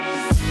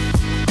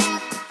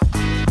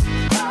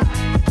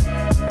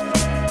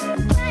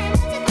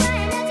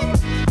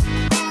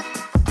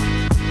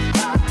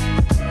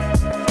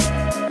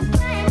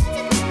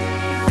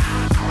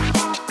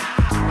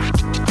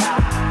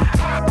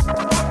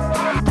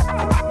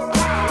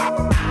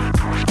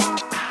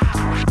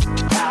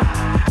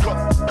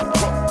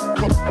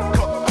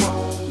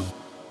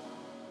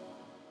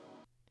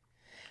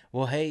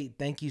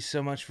Thank you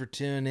so much for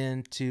tuning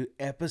in to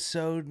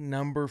episode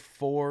number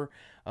 4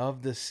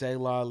 of the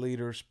Selah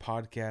Leaders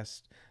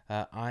podcast.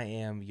 I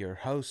am your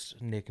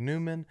host, Nick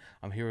Newman.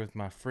 I'm here with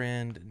my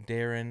friend,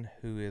 Darren,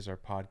 who is our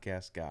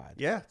podcast guide.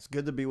 Yeah, it's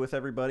good to be with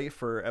everybody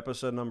for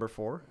episode number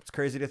 4. It's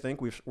crazy to think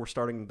we're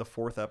starting the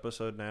 4th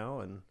episode now,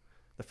 and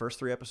the first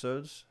 3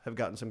 episodes have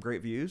gotten some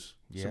great views,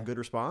 some good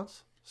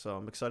response. So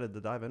I'm excited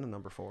to dive into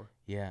number 4.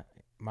 Yeah.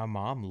 My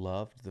mom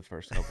loved the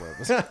first couple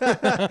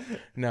episodes.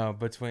 No,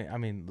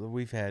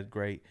 we've had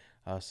great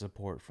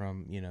support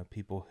from,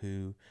 people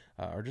who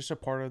are just a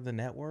part of the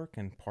network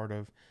and part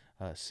of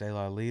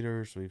Selah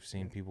Leaders. We've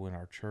seen people in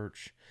our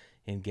church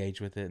engage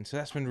with it. And so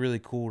that's been really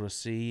cool to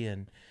see.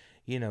 And,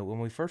 when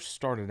we first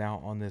started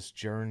out on this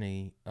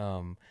journey,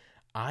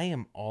 I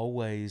am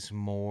always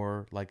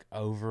more like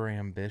over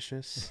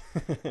ambitious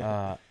in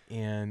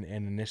an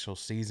initial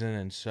season.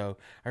 And so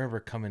I remember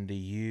coming to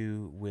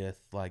you with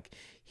like,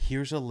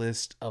 here's a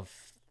list of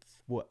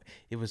what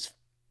it was.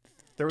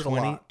 There was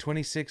 20,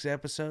 26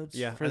 episodes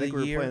for I the think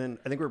we year.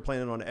 I think we were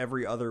planning on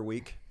every other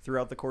week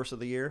throughout the course of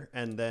the year.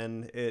 And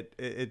then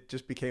it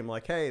just became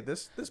like, hey,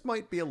 this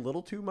might be a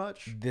little too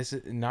much. This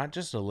is not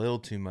just a little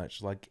too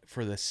much. Like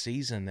for the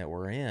season that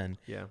we're in,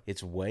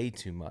 it's way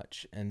too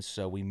much. And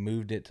so we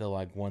moved it to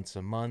like once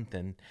a month.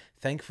 And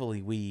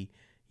thankfully we,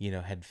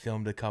 had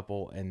filmed a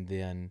couple, and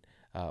then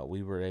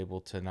we were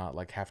able to not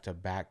like have to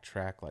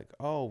backtrack like,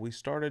 oh, we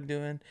started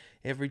doing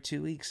every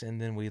 2 weeks, and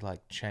then we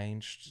like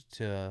changed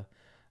to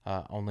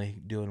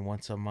only doing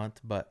once a month.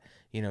 But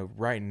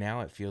right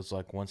now it feels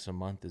like once a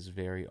month is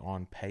very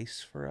on pace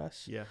for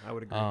us. Yeah, I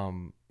would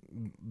agree.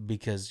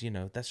 Because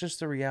that's just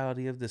the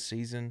reality of the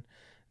season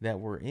that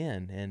we're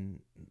in.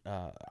 And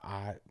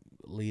I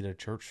lead a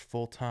church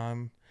full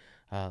time,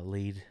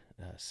 lead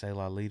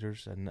Selah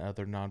Leaders,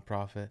 another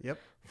nonprofit,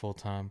 full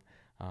time.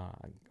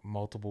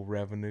 Multiple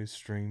revenue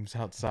streams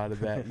outside of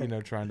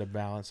that, trying to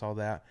balance all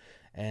that.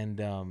 And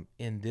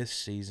in this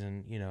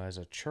season, as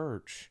a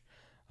church,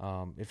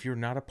 if you're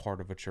not a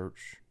part of a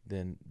church,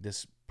 then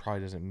this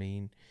probably doesn't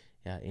mean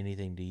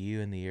anything to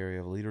you in the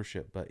area of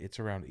leadership, but it's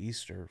around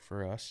Easter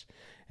for us.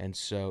 And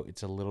so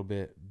it's a little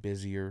bit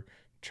busier.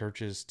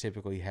 Churches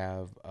typically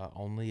have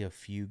only a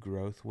few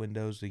growth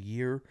windows a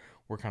year.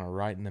 We're kind of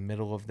right in the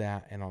middle of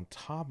that. And on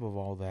top of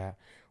all that,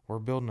 we're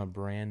building a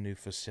brand new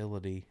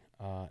facility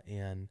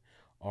in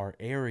our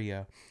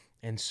area.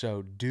 And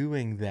so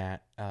doing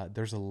that,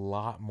 there's a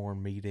lot more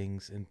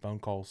meetings and phone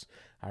calls.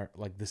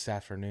 Like this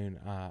afternoon,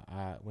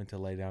 I went to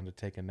lay down to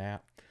take a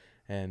nap,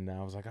 and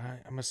I was like, I'm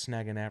going to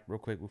snag a nap real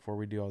quick before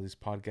we do all these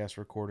podcast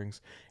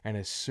recordings. And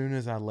as soon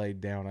as I laid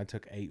down, I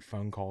took 8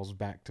 phone calls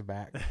back to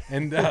back,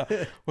 and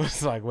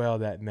was like, well,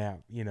 that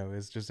nap,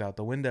 is just out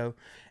the window.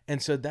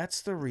 And so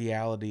that's the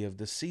reality of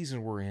the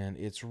season we're in.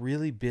 It's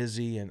really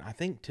busy. And I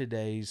think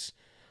today's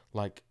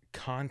like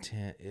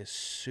content is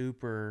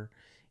super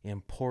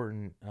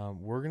important.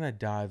 We're going to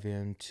dive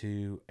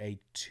into a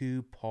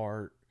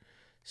 2-part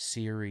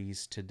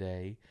series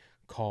today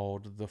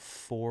called The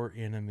 4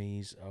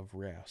 Enemies of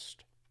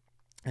Rest.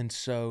 And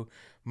so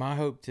my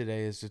hope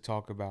today is to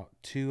talk about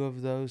 2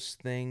 of those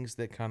things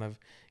that kind of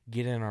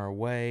get in our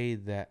way,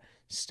 that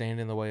stand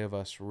in the way of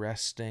us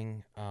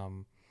resting.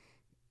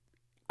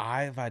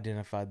 I've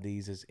identified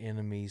these as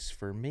enemies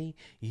for me.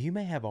 You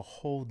may have a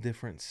whole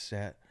different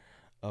set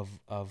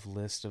of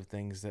list of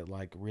things that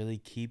like really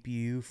keep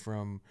you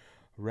from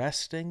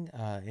resting,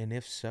 and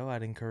if so,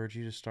 I'd encourage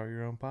you to start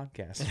your own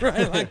podcast,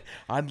 right? Like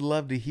I'd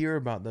love to hear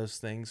about those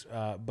things,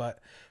 but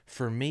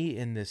for me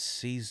in this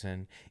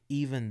season,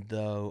 even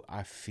though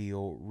I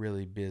feel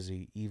really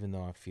busy, even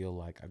though I feel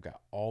like I've got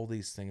all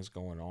these things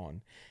going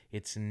on,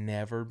 it's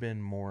never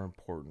been more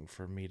important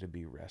for me to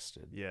be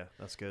rested. Yeah,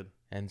 that's good.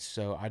 And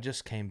so I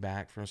just came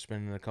back from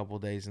spending a couple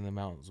of days in the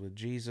mountains with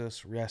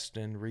Jesus,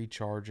 resting,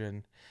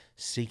 recharging,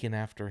 seeking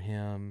after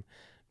him,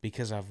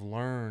 because I've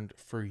learned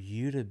for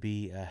you to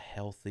be a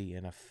healthy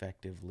and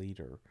effective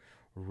leader,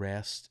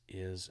 rest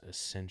is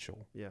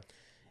essential. Yeah.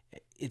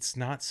 It's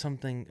not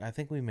something, I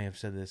think we may have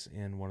said this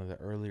in one of the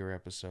earlier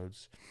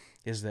episodes,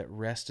 is that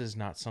rest is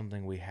not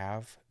something we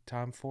have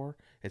time for.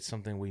 It's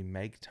something we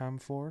make time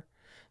for.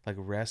 Like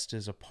rest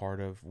is a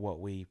part of what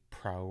we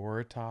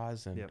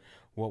prioritize and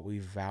what we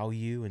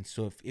value. And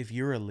so if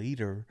you're a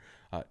leader,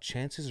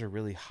 chances are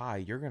really high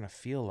you're going to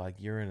feel like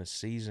you're in a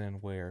season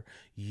where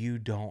you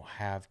don't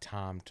have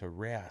time to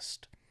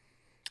rest.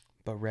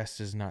 But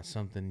rest is not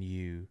something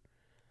you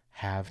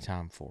have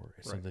time for.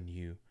 It's something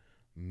you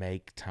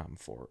make time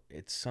for.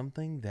 It's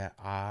something that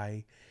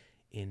I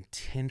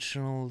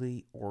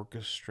intentionally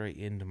orchestrate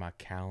into my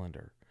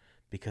calendar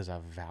because I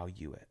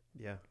value it.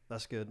 Yeah,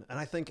 that's good. And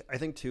I think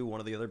too, one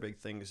of the other big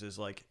things is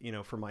like,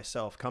 for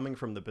myself, coming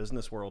from the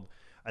business world,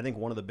 I think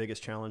one of the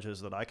biggest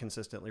challenges that I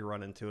consistently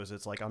run into is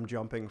it's like I'm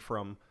jumping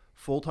from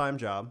full-time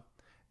job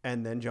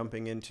and then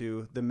jumping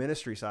into the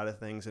ministry side of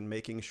things and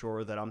making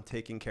sure that I'm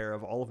taking care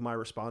of all of my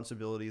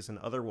responsibilities and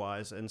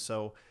otherwise. And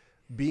so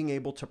being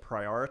able to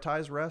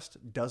prioritize rest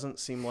doesn't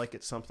seem like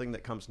it's something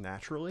that comes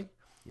naturally.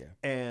 Yeah.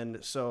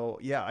 And so,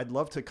 yeah, I'd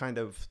love to kind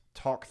of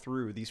talk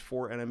through these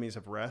four enemies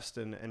of rest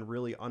and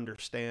really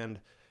understand,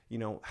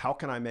 how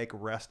can I make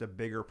rest a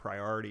bigger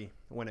priority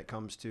when it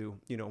comes to,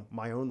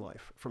 my own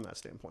life from that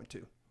standpoint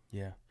too.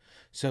 Yeah.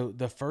 So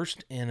the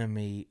first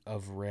enemy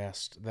of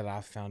rest that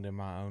I've found in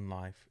my own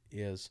life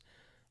is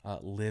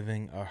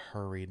living a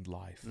hurried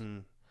life.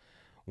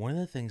 One of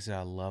the things that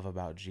I love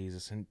about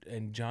Jesus,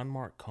 and John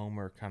Mark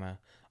Comer kind of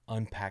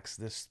unpacks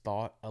this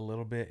thought a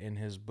little bit in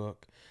his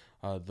book,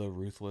 The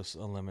Ruthless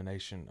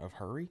Elimination of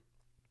Hurry,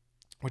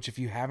 which if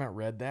you haven't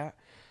read that,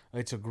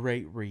 it's a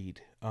great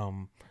read.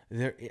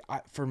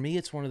 For me,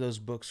 it's one of those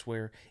books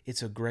where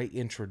it's a great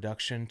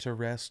introduction to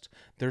rest.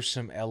 There's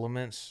some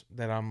elements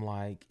that I'm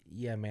like,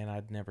 yeah, man,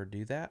 I'd never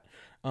do that.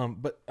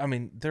 But I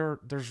mean,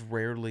 there's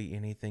rarely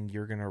anything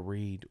you're gonna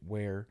read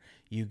where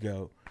you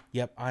go,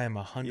 yep, I am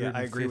 115. Yeah,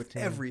 I agree with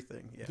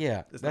everything.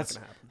 Yeah, it's that's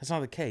not going to happen. that's not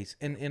the case.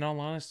 And in all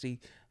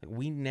honesty,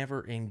 we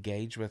never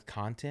engage with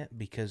content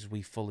because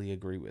we fully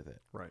agree with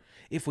it. Right.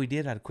 If we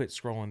did, I'd quit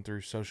scrolling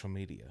through social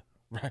media.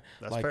 Right.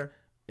 That's fair.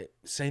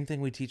 Same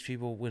thing we teach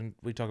people when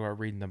we talk about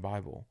reading the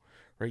Bible,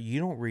 right? You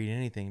don't read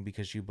anything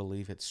because you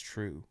believe it's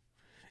true.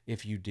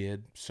 If you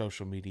did,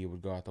 social media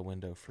would go out the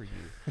window for you.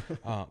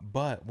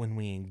 But when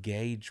we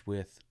engage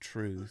with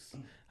truth,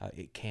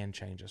 it can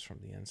change us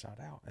from the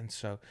inside out. And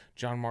so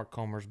John Mark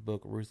Comer's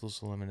book,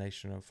 Ruthless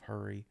Elimination of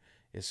Hurry,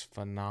 is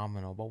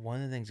phenomenal. But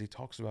one of the things he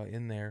talks about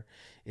in there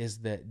is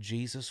that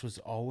Jesus was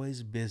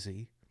always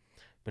busy,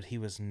 but he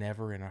was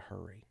never in a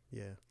hurry.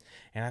 Yeah.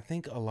 And I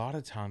think a lot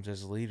of times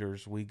as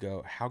leaders, we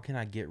go, how can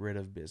I get rid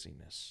of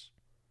busyness?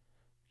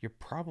 You're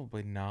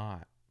probably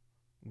not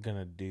going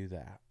to do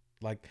that.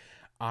 Like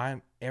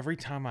every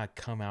time I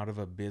come out of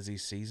a busy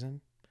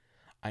season,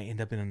 I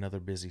end up in another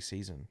busy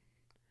season.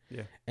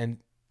 Yeah.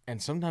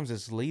 And sometimes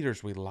as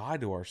leaders, we lie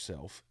to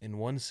ourselves in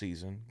one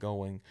season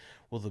going,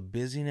 well, the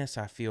busyness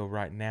I feel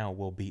right now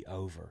will be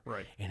over.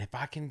 Right. And if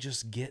I can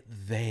just get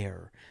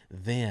there,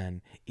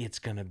 then it's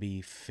going to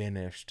be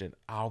finished and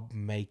I'll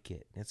make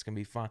it. It's going to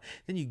be fine.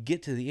 Then you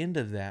get to the end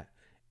of that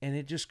and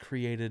it just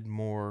created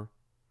more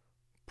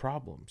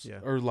problems. Yeah.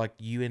 Or like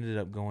you ended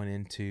up going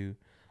into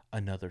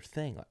another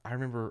thing. I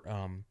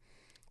remember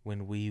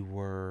when we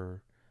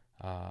were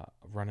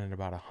running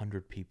about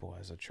 100 people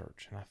as a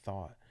church, and I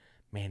thought,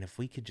 man, if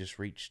we could just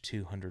reach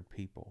 200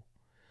 people.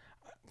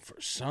 For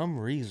some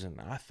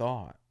reason, I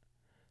thought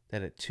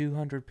that at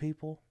 200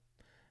 people,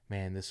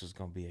 man, this was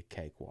going to be a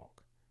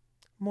cakewalk.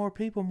 More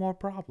people, more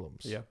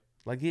problems. Yeah.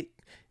 Like it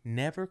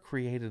never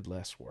created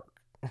less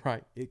work,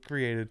 right? It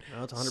created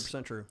No, that's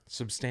 100% true.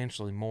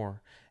 substantially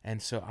more.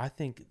 And so I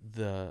think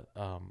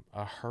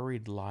a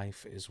hurried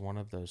life is one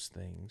of those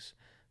things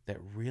that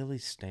really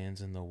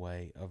stands in the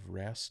way of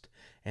rest.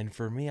 And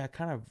for me, I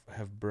kind of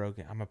have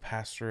broken, I'm a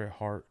pastor at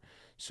heart,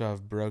 so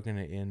I've broken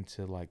it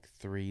into like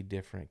 3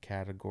 different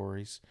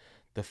categories.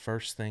 The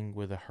first thing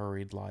with a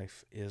hurried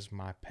life is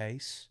my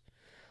pace.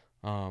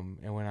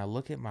 And when I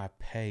look at my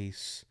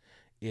pace,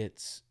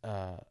 it's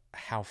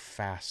how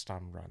fast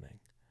I'm running.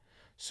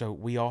 So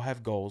we all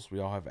have goals, we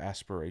all have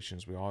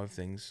aspirations, we all have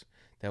things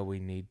that we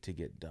need to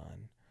get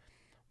done.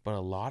 But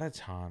a lot of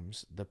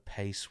times, the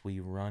pace we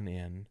run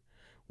in,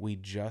 we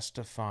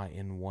justify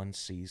in one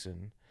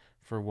season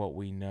for what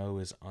we know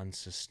is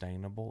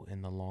unsustainable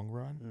in the long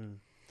run.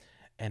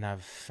 And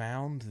I've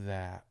found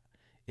that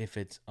if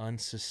it's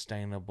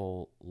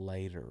unsustainable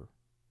later,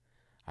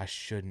 I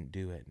shouldn't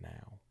do it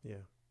now.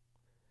 Yeah.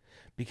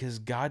 Because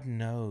God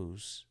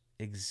knows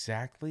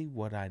exactly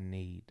what I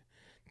need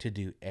to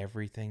do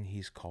everything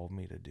He's called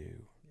me to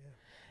do. Yeah.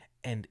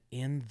 And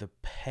in the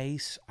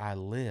pace I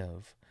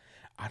live,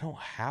 I don't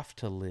have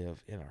to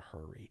live in a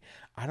hurry.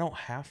 I don't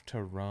have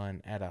to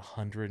run at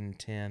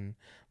 110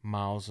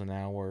 miles an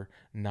hour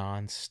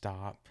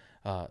nonstop,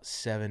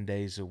 7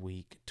 days a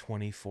week,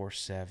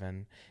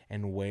 24/7,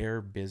 and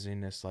wear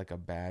busyness like a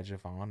badge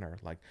of honor.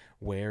 Like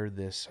wear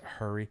this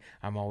hurry.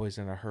 I'm always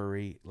in a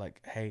hurry.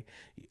 Like, hey,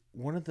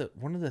 one of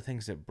the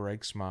things that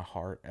breaks my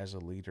heart as a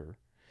leader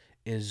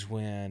is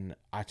when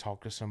I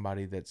talk to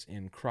somebody that's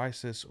in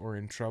crisis or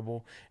in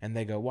trouble, and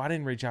they go, "Well, I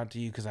didn't reach out to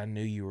you because I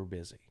knew you were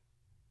busy."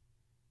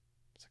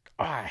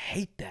 Oh, I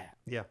hate that.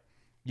 Yeah.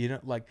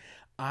 Like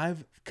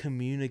I've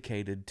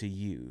communicated to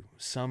you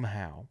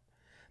somehow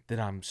that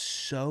I'm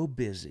so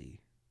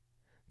busy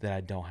that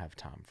I don't have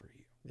time for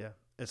you. Yeah.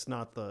 It's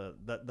not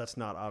that's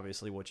not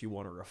obviously what you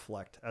want to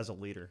reflect as a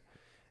leader.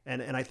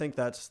 And I think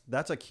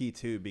that's a key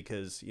too,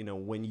 because,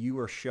 when you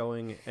are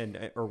showing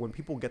or when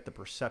people get the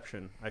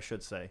perception, I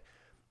should say,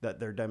 that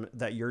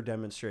that you're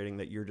demonstrating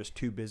that you're just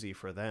too busy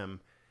for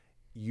them,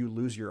 you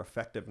lose your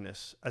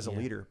effectiveness as a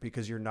leader,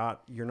 because you're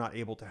not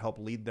able to help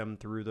lead them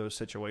through those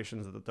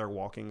situations that they're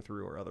walking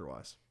through or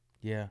otherwise.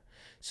 Yeah.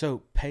 So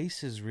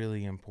pace is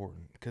really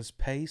important, because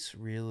pace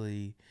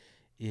really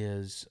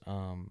is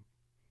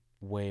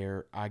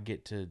where I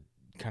get to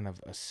kind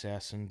of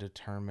assess and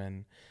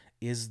determine,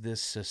 is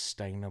this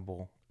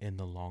sustainable in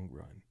the long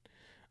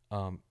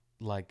run?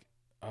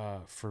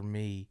 For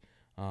me,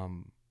 I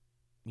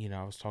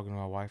was talking to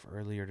my wife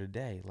earlier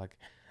today, like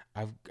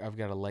I've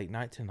got a late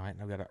night tonight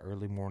and I've got an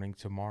early morning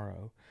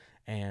tomorrow.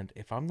 And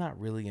if I'm not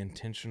really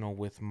intentional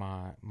with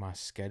my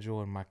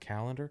schedule and my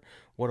calendar,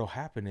 what'll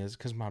happen is,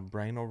 because my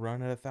brain will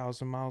run at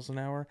 1,000 miles an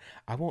hour,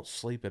 I won't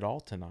sleep at all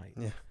tonight.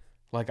 Yeah.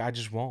 Like I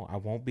just won't. I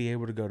won't be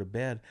able to go to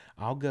bed.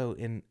 I'll go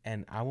in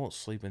and I won't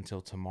sleep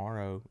until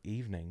tomorrow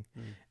evening.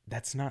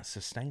 That's not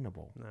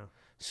sustainable. No.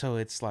 So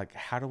it's like,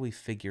 how do we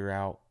figure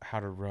out how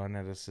to run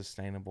at a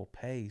sustainable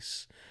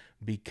pace?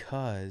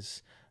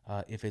 Because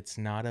if it's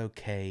not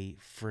okay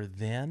for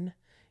then,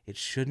 it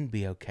shouldn't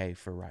be okay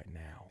for right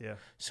now. Yeah.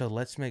 So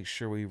let's make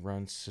sure we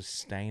run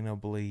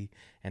sustainably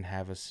and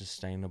have a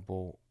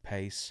sustainable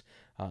pace.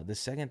 The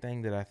second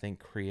thing that I think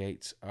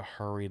creates a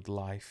hurried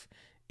life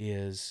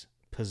is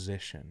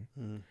position.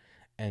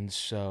 And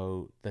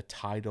so the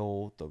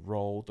title, the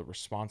role, the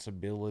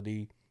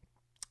responsibility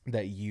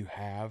that you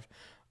have,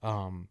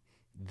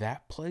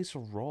 that plays a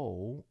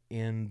role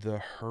in the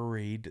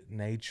hurried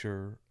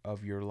nature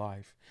of your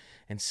life.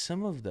 And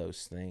some of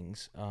those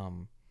things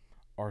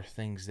are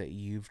things that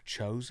you've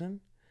chosen,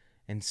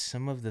 and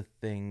some of the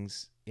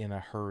things in a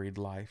hurried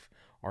life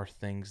are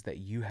things that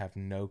you have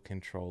no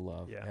control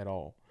of at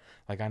all.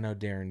 Like I know,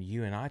 Darren,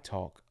 you and I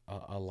talk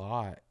a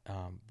lot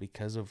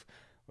because of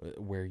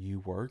where you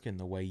work and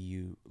the way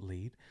you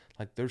lead.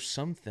 Like there's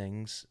some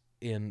things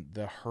in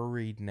the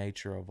hurried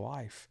nature of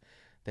life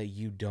that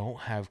you don't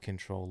have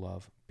control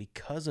of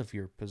because of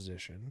your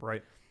position.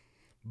 Right.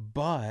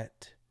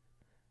 But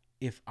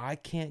if I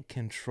can't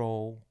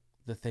control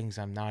the things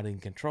I'm not in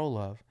control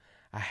of,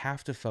 I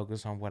have to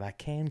focus on what I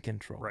can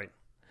control. Right.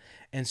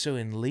 And so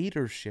in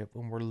leadership,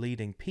 when we're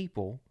leading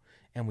people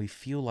and we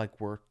feel like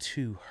we're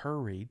too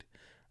hurried,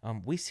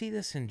 we see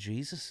this in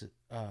Jesus'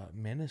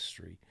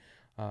 ministry.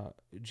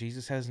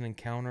 Jesus has an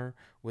encounter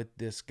with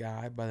this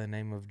guy by the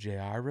name of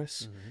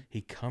Jairus.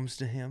 He comes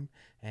to him,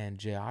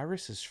 and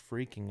Jairus is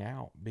freaking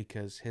out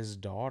because his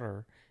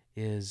daughter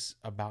is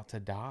about to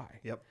die.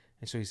 Yep.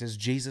 And so he says,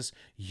 Jesus,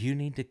 you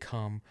need to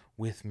come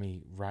with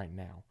me right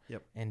now.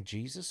 Yep. And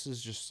Jesus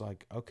is just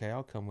like, okay,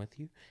 I'll come with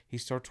you. He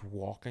starts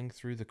walking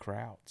through the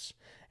crowds.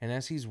 And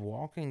as he's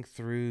walking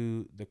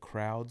through the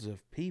crowds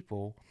of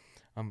people,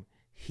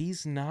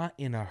 he's not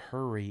in a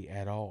hurry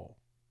at all.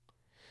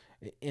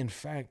 In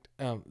fact,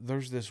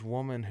 there's this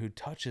woman who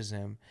touches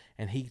him,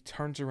 and he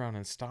turns around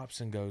and stops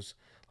and goes,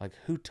 like,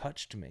 who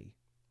touched me?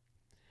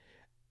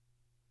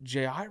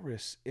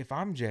 Jairus, if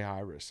I'm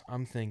Jairus,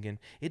 I'm thinking,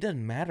 it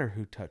doesn't matter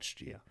who touched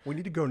you. Yeah. We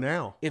need to go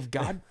now. If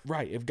God,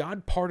 if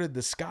God parted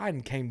the sky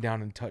and came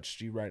down and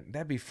touched you, right,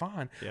 that'd be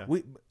fine. Yeah.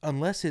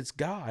 Unless it's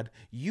God,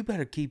 you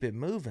better keep it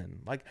moving.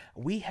 Like,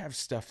 we have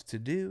stuff to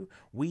do.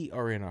 We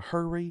are in a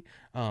hurry.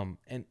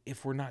 And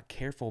if we're not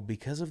careful,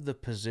 because of the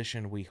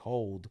position we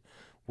hold,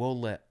 we'll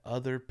let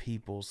other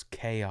people's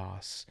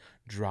chaos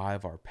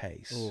drive our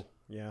pace. Oh,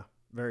 yeah.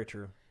 Very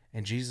true.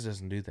 And Jesus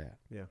doesn't do that.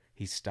 Yeah.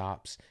 He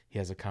stops. He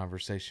has a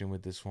conversation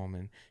with this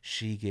woman.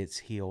 She gets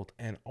healed.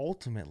 And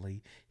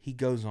ultimately, he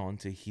goes on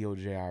to heal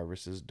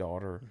Jairus'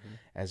 daughter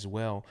as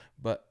well.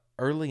 But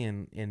early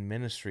in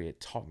ministry, it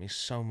taught me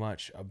so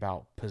much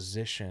about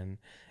position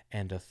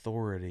and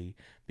authority,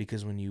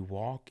 because when you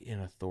walk in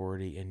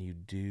authority and you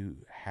do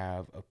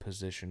have a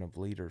position of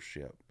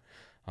leadership,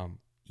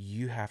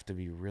 you have to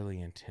be really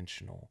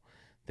intentional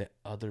that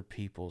other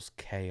people's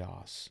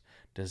chaos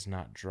does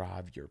not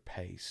drive your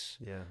pace.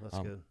 Yeah, that's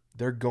good.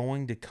 They're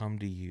going to come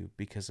to you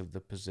because of the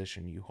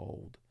position you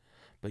hold,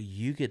 but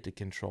you get to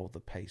control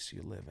the pace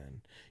you live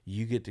in.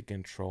 You get to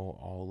control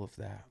all of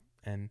that.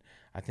 And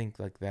I think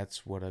like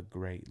that's what a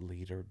great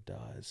leader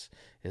does,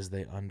 is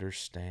they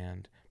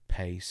understand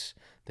pace,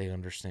 they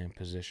understand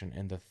position.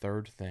 And the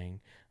third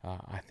thing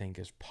I think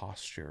is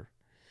posture.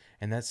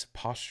 And that's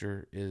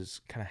posture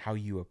is kind of how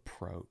you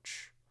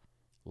approach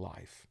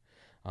life.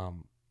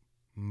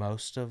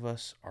 Most of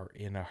us are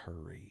in a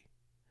hurry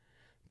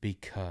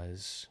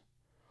because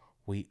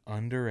we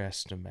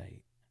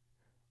underestimate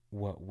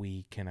what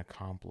we can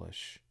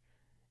accomplish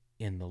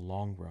in the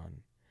long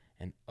run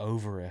and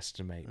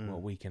overestimate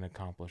what we can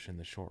accomplish in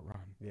the short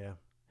run. Yeah.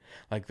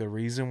 Like the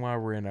reason why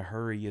we're in a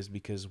hurry is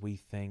because we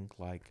think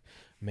like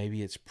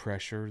maybe it's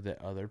pressure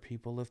that other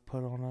people have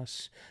put on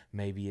us.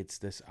 Maybe it's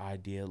this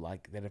idea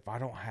like that if I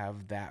don't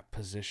have that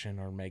position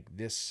or make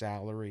this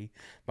salary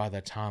by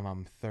the time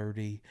I'm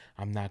 30,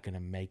 I'm not going to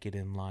make it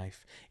in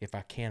life. If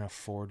I can't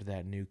afford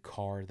that new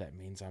car, that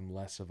means I'm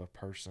less of a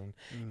person.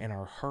 And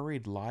our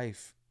hurried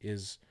life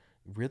is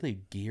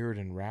really geared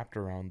and wrapped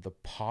around the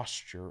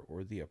posture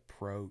or the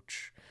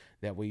approach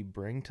that we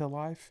bring to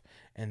life,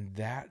 and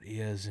that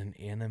is an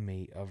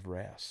enemy of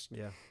rest.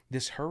 Yeah.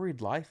 This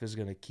hurried life is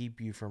going to keep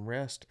you from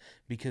rest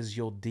because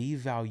you'll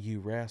devalue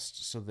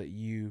rest so that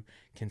you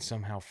can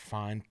somehow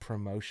find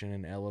promotion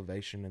and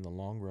elevation in the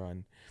long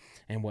run.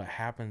 And what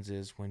happens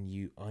is when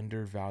you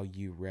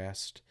undervalue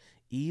rest,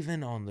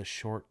 even on the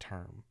short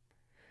term,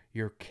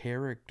 your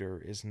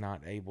character is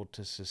not able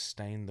to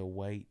sustain the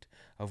weight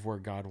of where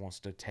God wants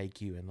to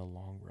take you in the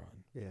long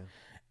run. Yeah.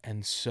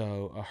 And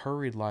so a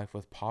hurried life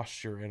with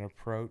posture and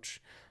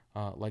approach,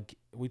 like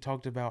we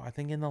talked about, I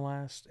think in the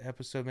last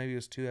episode, maybe it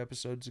was 2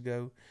 episodes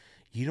ago,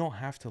 You don't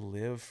have to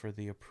live for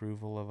the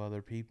approval of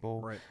other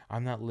people. Right.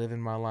 I'm not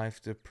living my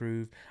life to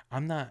prove.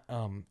 I'm not.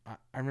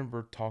 I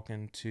remember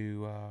talking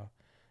to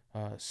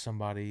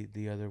somebody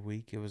the other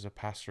week. It was a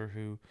pastor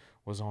who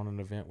was on an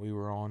event we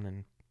were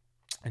on,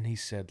 and he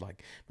said,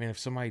 like, man, if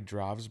somebody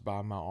drives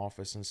by my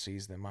office and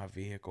sees that my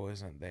vehicle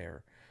isn't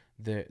there,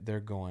 they're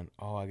going,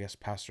 oh, I guess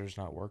pastor's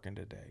not working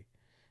today.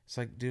 It's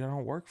like, dude, I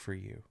don't work for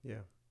you.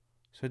 Yeah.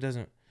 So it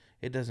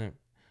doesn't,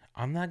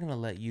 I'm not going to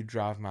let you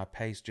drive my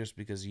pace just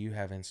because you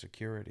have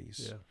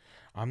insecurities. Yeah.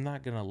 I'm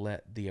not going to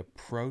let the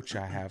approach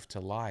I have to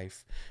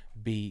life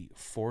be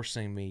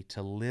forcing me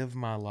to live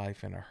my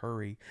life in a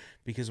hurry,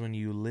 because when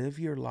you live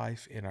your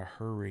life in a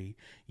hurry,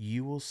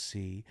 you will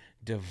see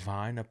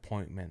divine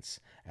appointments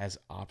as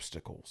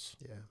obstacles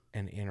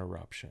and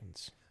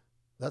interruptions.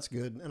 That's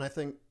good. And I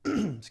think,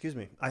 excuse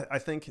me, I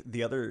think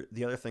the other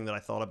thing that I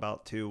thought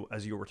about too,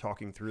 as you were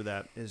talking through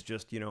that, is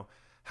just,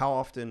 how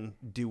often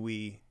do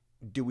we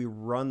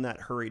run that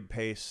hurried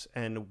pace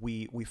and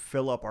we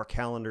fill up our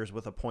calendars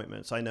with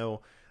appointments? I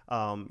know,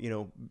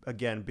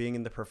 again, being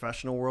in the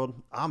professional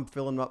world, I'm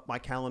filling up my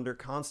calendar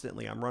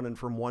constantly. I'm running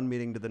from one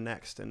meeting to the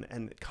next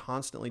and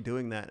constantly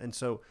doing that. And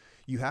so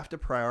you have to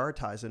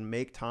prioritize and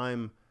make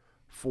time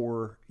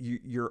for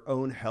your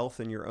own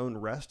health and your own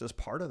rest as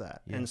part of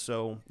that. Yeah. And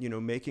so,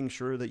 making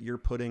sure that you're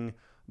putting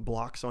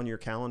blocks on your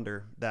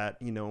calendar that,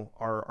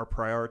 are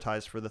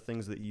prioritized for the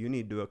things that you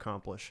need to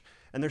accomplish.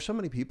 And there's so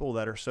many people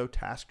that are so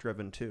task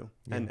driven too.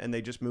 Yeah. And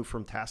they just move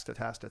from task to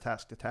task to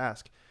task to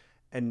task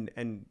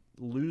and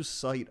lose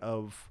sight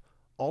of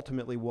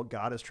ultimately what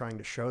God is trying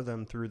to show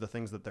them through the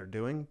things that they're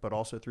doing, but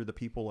also through the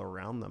people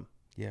around them.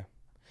 Yeah.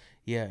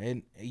 Yeah.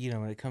 And,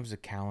 when it comes to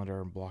calendar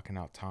and blocking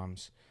out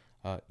times,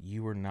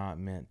 you were not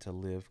meant to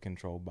live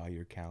controlled by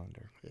your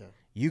calendar. Yeah.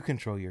 You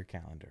control your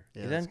calendar.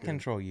 Yeah, it doesn't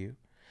control you.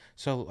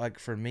 So, like,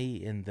 for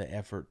me, in the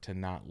effort to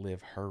not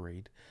live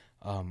hurried,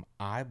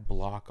 I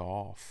block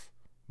off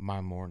my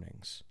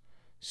mornings.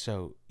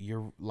 So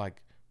you're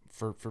like,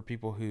 for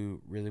people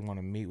who really want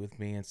to meet with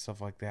me and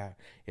stuff like that,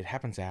 it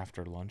happens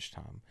after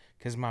lunchtime,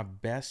 because my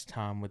best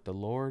time with the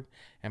Lord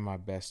and my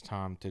best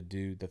time to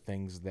do the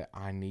things that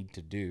I need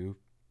to do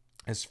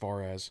as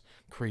far as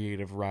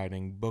creative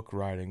writing, book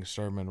writing,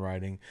 sermon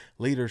writing,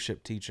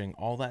 leadership teaching,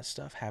 all that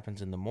stuff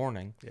happens in the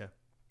morning. Yeah.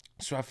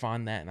 So I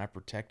find that and I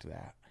protect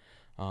that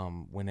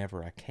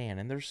whenever I can.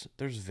 And there's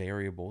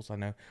variables. I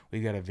know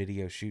we've got a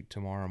video shoot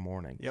tomorrow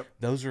morning. Yep.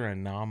 Those are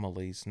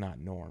anomalies, not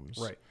norms.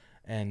 Right.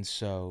 And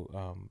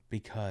so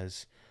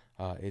because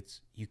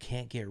you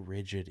can't get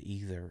rigid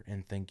either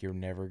and think you're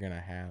never going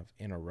to have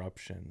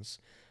interruptions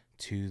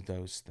to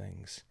those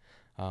things.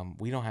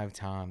 We don't have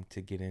time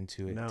to get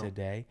into it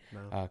today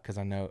because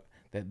I know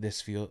that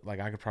this feels like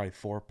I could probably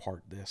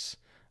 4-part this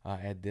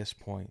at this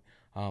point.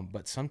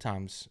 But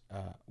sometimes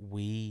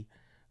we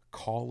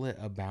call it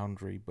a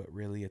boundary, but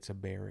really it's a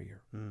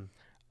barrier.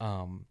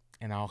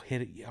 And I'll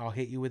hit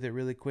you with it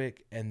really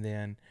quick, and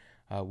then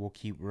we'll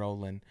keep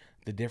rolling.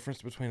 The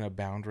difference between a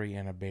boundary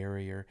and a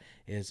barrier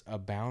is a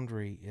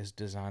boundary is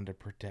designed to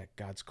protect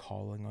God's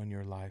calling on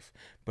your life,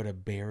 but a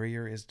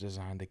barrier is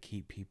designed to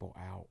keep people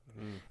out.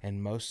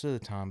 And most of the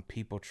time,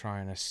 people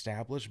try and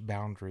establish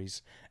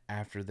boundaries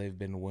after they've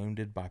been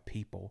wounded by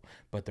people,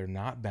 but they're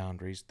not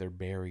boundaries, they're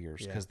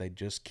barriers, because they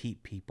just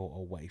keep people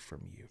away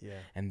from you. Yeah.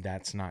 And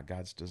that's not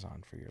God's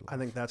design for your life. I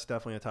think that's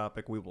definitely a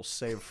topic we will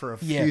save for a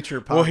future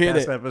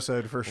podcast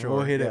episode for sure.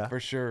 We'll hit it for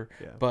sure.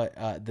 Yeah.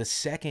 But the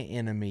second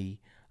enemy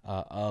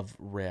of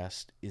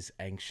rest is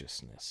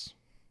anxiousness.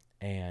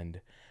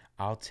 And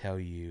I'll tell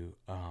you,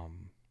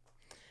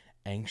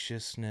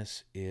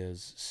 anxiousness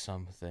is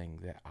something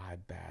that I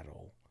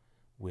battle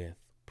with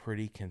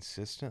pretty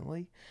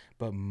consistently,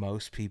 but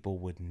most people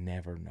would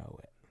never know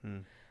it.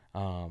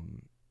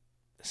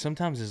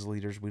 Sometimes as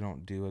leaders, we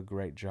don't do a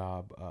great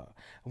job.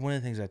 One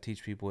of the things I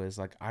teach people is,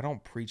 like, I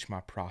don't preach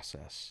my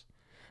process,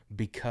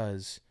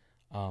 because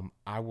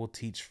I will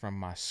teach from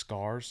my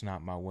scars,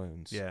 not my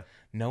wounds. Yeah.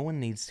 No one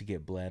needs to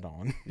get bled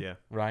on. Yeah.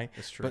 Right?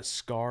 That's true. But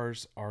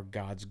scars are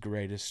God's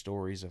greatest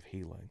stories of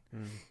healing.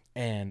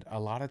 And a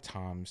lot of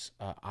times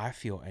I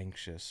feel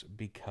anxious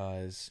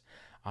because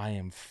I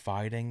am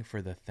fighting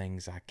for the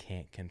things I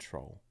can't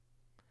control.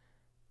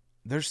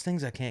 There's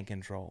things I can't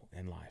control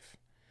in life.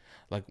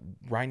 Like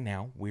right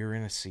now, we're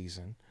in a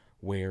season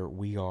where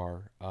we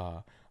are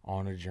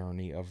on a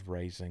journey of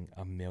raising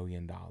 $1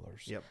 million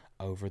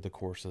over the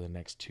course of the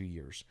next 2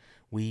 years.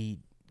 We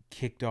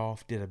kicked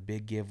off, did a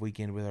big give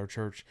weekend with our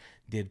church,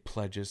 did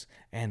pledges,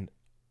 and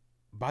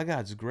by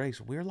God's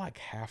grace, we're like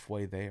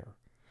halfway there.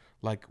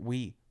 Like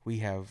we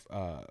have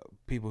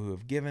people who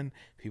have given,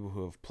 people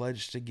who have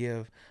pledged to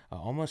give,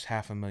 almost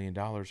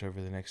 $500,000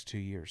 over the next 2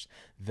 years.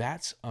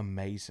 That's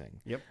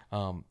amazing. Yep.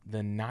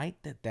 The night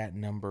that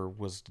number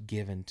was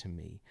given to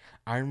me,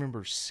 I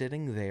remember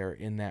sitting there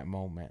in that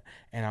moment,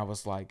 and I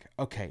was like,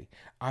 okay,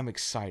 I'm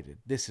excited.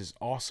 This is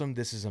awesome.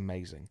 This is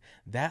amazing.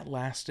 That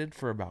lasted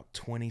for about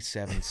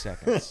 27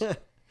 seconds.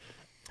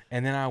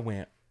 And then I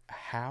went,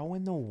 how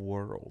in the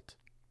world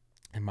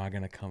am I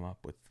going to come up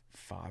with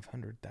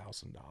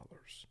 $500,000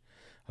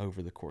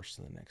 over the course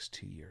of the next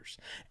 2 years.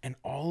 And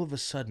all of a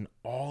sudden,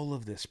 all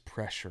of this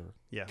pressure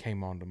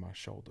came onto my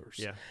shoulders.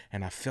 Yeah.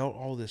 And I felt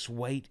all this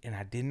weight, and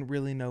I didn't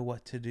really know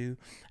what to do.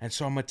 And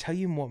so I'm going to tell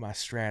you what my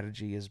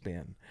strategy has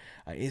been.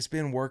 It's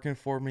been working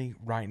for me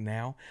right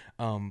now.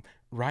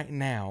 Right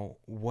now,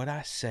 what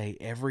I say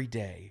every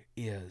day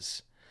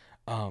is,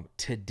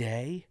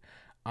 today,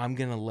 I'm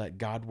going to let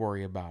God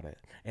worry about it,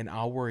 and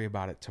I'll worry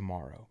about it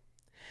tomorrow.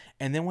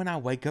 And then when I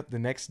wake up the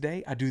next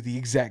day, I do the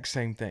exact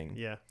same thing.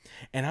 Yeah.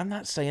 And I'm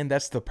not saying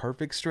that's the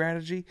perfect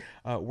strategy.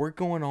 We're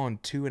going on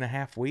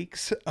 2.5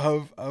 weeks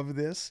of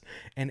this.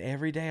 And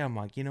every day I'm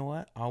like, you know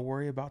what? I'll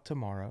worry about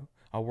tomorrow.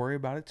 I'll worry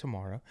about it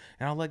tomorrow.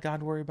 And I'll let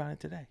God worry about it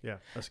today. Yeah,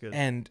 that's good.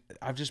 And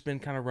I've just been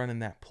kind of running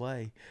that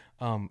play.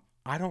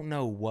 I don't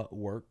know what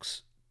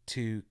works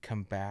to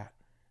combat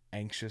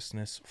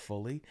anxiousness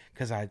fully,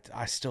 because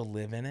I still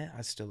live in it.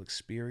 I still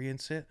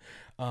experience it.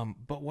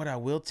 But what I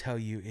will tell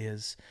you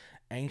is,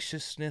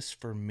 anxiousness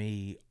for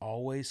me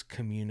always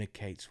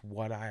communicates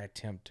what I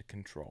attempt to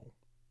control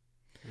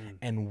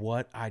and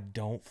what I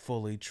don't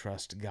fully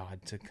trust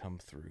God to come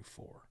through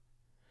for.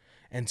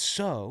 And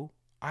so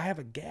I have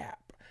a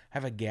gap. I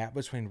have a gap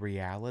between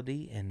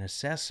reality and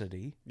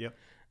necessity. Yep.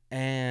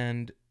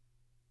 And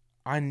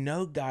I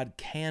know God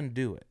can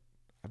do it.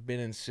 I've been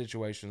in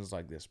situations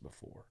like this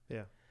before.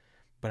 Yeah.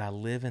 But I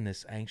live in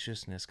this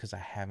anxiousness because I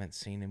haven't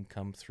seen him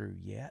come through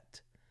yet.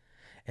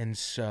 And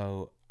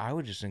so I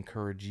would just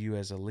encourage you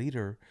as a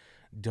leader,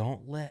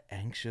 don't let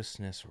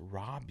anxiousness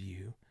rob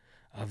you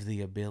of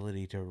the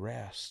ability to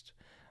rest.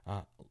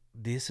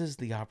 This is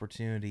the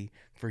opportunity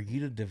for you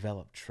to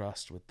develop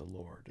trust with the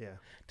Lord,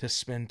 to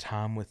spend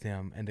time with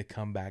him and to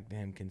come back to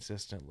him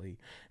consistently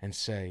and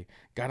say,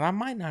 God, I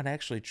might not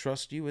actually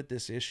trust you with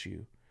this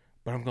issue,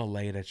 but I'm going to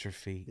lay it at your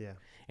feet. Yeah.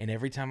 And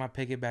every time I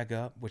pick it back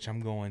up, which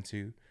I'm going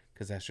to,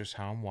 because that's just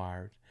how I'm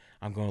wired,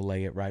 I'm going to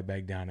lay it right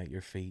back down at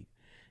your feet.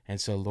 And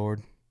so,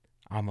 Lord,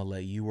 I'm going to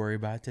let you worry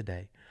about it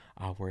today.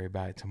 I'll worry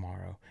about it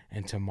tomorrow.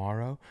 And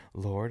tomorrow,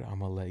 Lord, I'm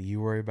going to let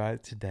you worry about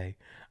it today.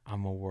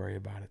 I'm going to worry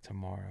about it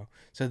tomorrow.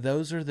 So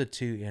those are the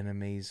two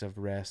enemies of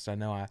rest. I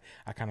know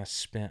I kind of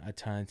spent a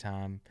ton of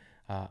time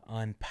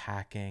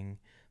unpacking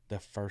the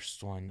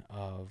first one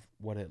of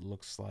what it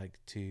looks like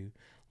to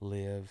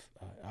live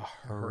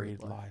a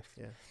hurried life.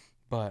 Yeah.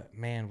 But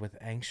man, with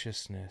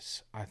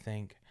anxiousness, I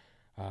think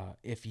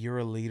if you're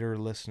a leader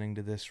listening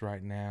to this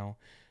right now,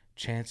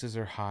 chances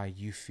are high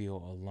you feel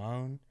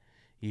alone.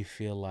 You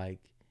feel like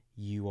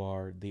you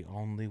are the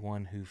only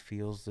one who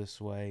feels this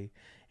way,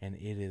 and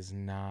it is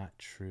not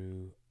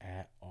true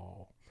at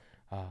all.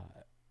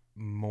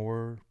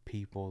 More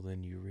people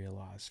than you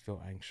realize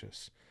feel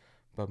anxious,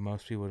 but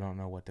most people don't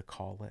know what to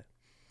call it.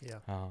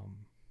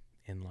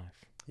 In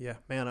life. Yeah,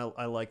 man,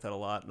 I like that a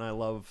lot, and I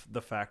love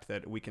the fact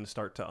that we can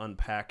start to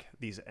unpack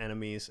these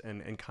enemies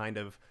and kind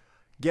of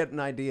get an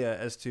idea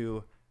as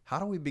to how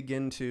do we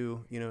begin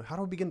to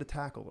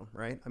tackle them,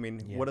 right? I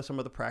mean, what are some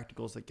of the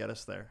practicals that get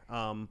us there?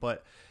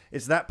 But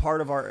it's that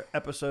part of our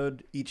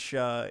episode, each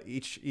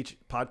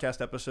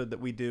podcast episode that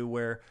we do,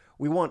 where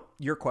we want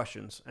your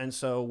questions. And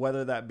so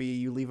whether that be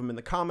you leave them in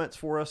the comments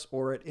for us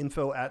or at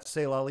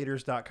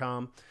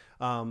info@selahleaders.com.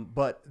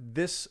 But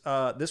this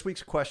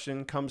week's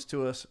question comes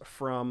to us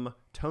from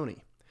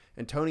Tony.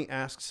 And Tony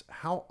asks,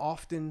 how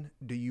often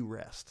do you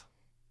rest?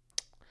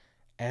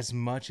 As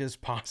much as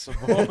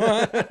possible.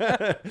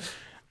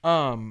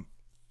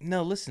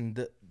 No, listen,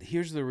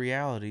 here's the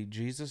reality.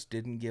 Jesus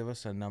didn't give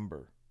us a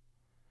number.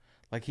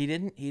 Like he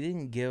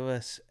didn't give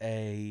us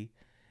a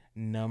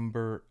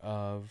number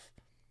of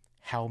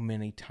how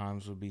many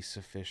times would be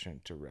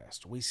sufficient to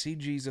rest. We see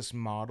Jesus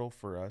model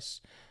for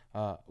us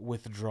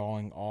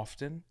withdrawing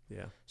often.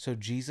 Yeah. So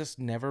Jesus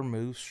never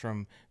moves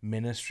from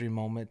ministry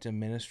moment to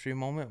ministry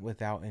moment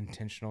without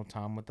intentional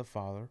time with the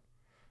Father,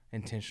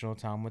 intentional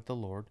time with the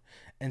Lord.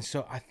 And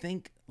so I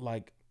think,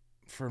 like,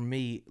 for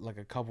me, like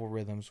a couple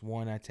rhythms.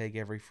 One, I take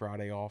every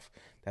Friday off.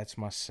 That's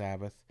my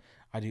Sabbath.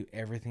 I do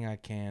everything I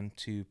can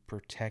to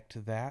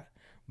protect that.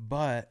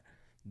 But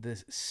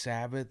the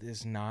Sabbath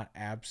is not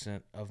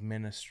absent of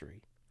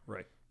ministry.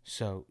 Right.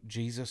 So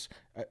Jesus,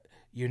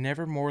 you're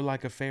never more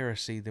like a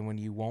Pharisee than when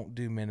you won't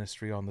do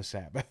ministry on the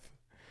Sabbath.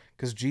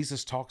 Because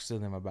Jesus talks to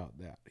them about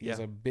that. He has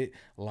a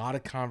lot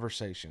of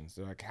conversations.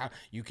 They're like, how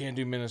you can't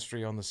do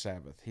ministry on the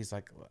Sabbath. He's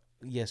like,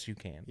 yes, you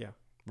can. Yeah.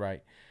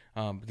 Right.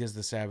 Because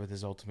the Sabbath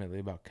is ultimately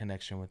about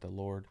connection with the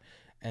Lord.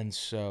 And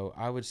so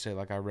I would say,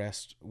 like, I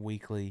rest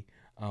weekly.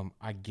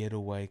 I get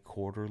away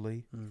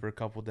quarterly for a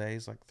couple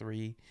days, like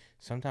 3,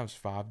 sometimes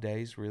 5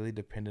 days, really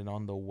depending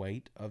on the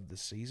weight of the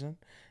season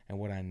and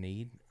what I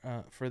need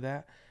for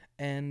that.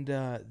 And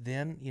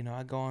then,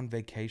 I go on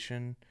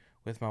vacation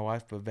with my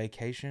wife, but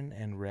vacation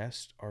and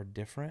rest are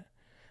different.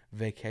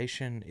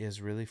 Vacation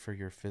is really for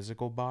your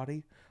physical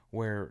body,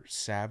 where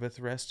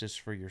Sabbath rest is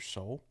for your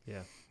soul.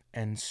 Yeah.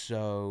 And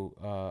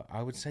so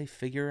I would say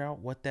figure out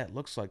what that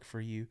looks like for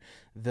you.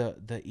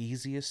 The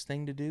easiest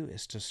thing to do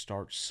is to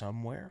start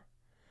somewhere.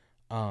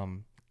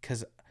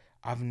 Because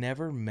I've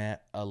never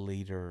met a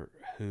leader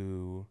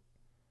who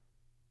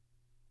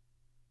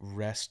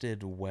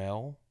rested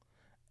well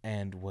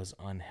and was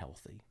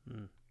unhealthy.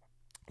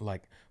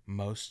 Like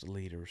most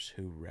leaders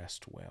who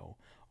rest well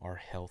are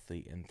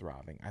healthy and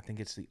thriving. I think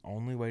it's the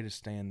only way to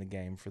stay in the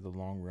game for the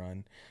long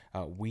run.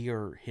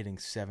 We've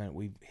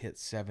hit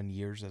 7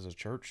 years as a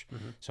church.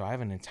 So I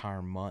have an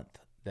entire month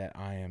that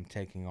I am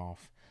taking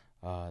off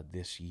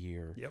this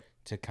year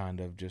to kind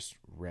of just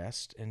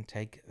rest and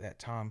take that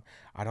time.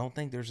 I don't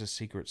think there's a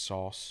secret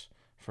sauce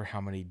for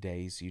how many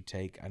days you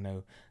take. I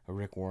know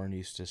Rick Warren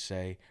used to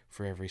say,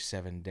 for every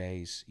 7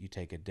 days, you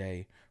take a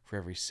day. For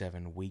every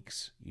 7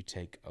 weeks, you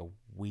take a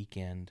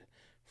weekend.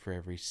 For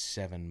every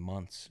 7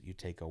 months, you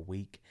take a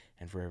week.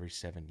 And for every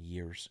 7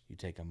 years, you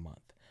take a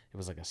month. It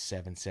was like a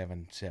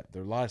 7-7.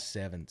 There are a lot of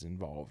sevens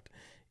involved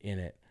in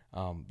it.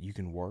 You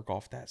can work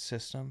off that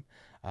system.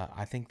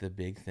 I think the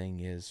big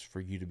thing is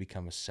for you to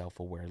become a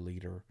self-aware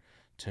leader,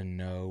 to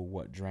know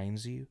what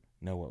drains you,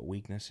 know what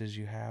weaknesses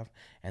you have,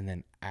 and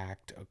then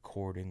act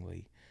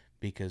accordingly.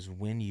 Because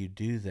when you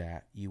do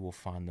that, you will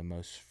find the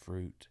most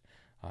fruit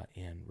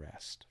in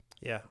rest.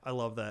 Yeah, I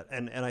love that.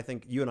 And I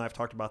think you and I have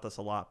talked about this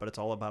a lot, but it's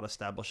all about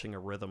establishing a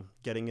rhythm,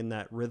 getting in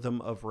that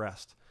rhythm of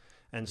rest.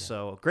 And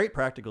so great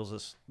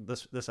practicals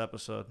this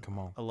episode. Come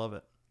on. I love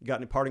it. You got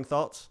any parting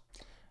thoughts?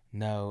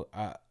 No,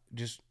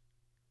 just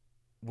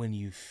when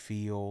you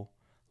feel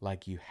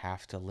like you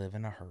have to live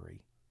in a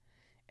hurry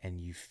and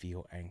you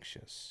feel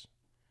anxious,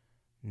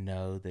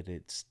 know that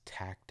it's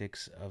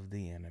tactics of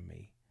the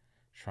enemy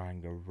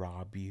trying to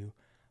rob you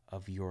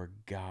of your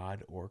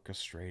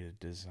God-orchestrated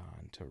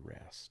design to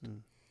rest.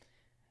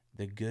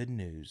 The good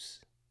news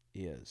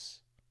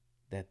is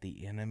that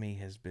the enemy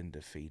has been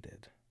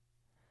defeated.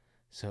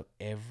 So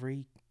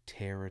every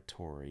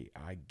territory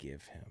I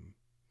give him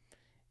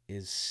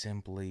is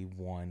simply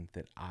one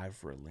that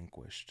I've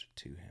relinquished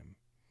to him.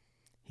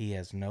 He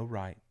has no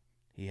right,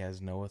 he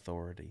has no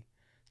authority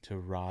to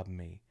rob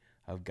me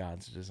of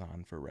God's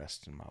design for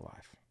rest in my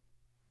life.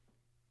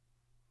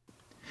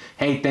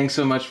 Hey, thanks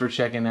so much for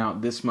checking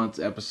out this month's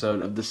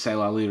episode of the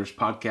Selah Leaders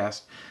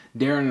Podcast.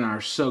 Darren and I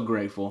are so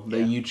grateful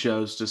that you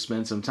chose to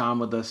spend some time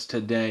with us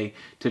today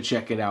to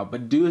check it out.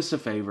 But do us a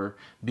favor,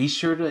 be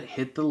sure to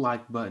hit the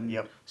like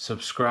button,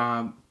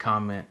 subscribe,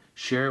 comment,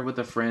 share it with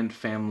a friend,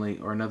 family,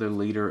 or another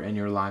leader in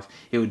your life.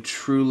 It would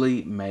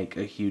truly make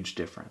a huge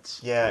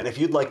difference. Yeah, and if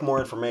you'd like more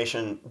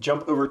information,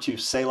 jump over to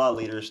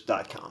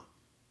selahleaders.com.